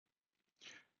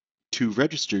To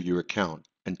register your account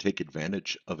and take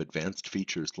advantage of advanced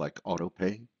features like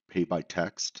autopay, pay by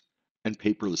text, and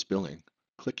paperless billing,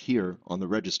 click here on the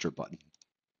Register button.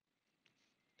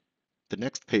 The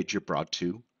next page you're brought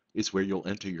to is where you'll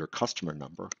enter your customer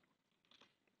number.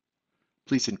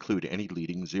 Please include any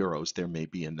leading zeros there may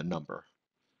be in the number.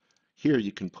 Here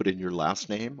you can put in your last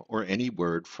name or any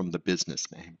word from the business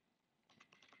name.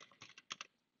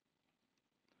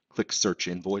 Click Search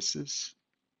Invoices.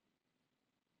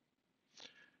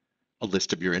 A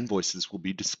list of your invoices will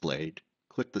be displayed.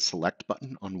 Click the Select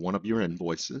button on one of your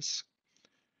invoices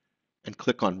and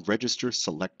click on Register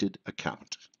Selected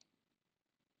Account.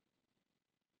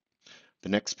 The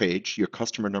next page, your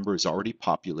customer number is already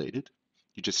populated.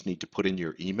 You just need to put in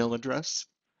your email address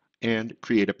and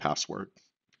create a password.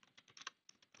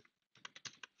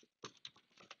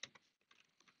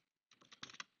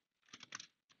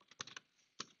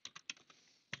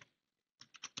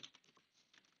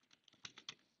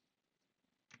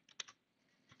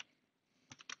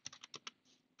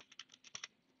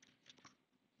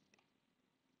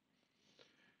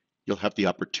 You'll have the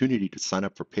opportunity to sign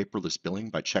up for paperless billing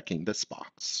by checking this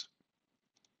box.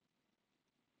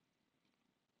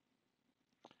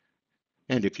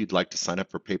 And if you'd like to sign up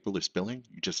for paperless billing,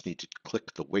 you just need to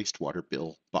click the wastewater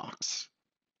bill box.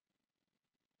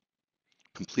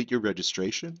 Complete your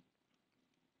registration.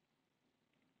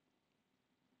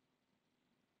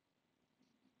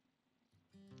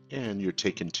 And you're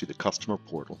taken to the customer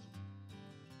portal.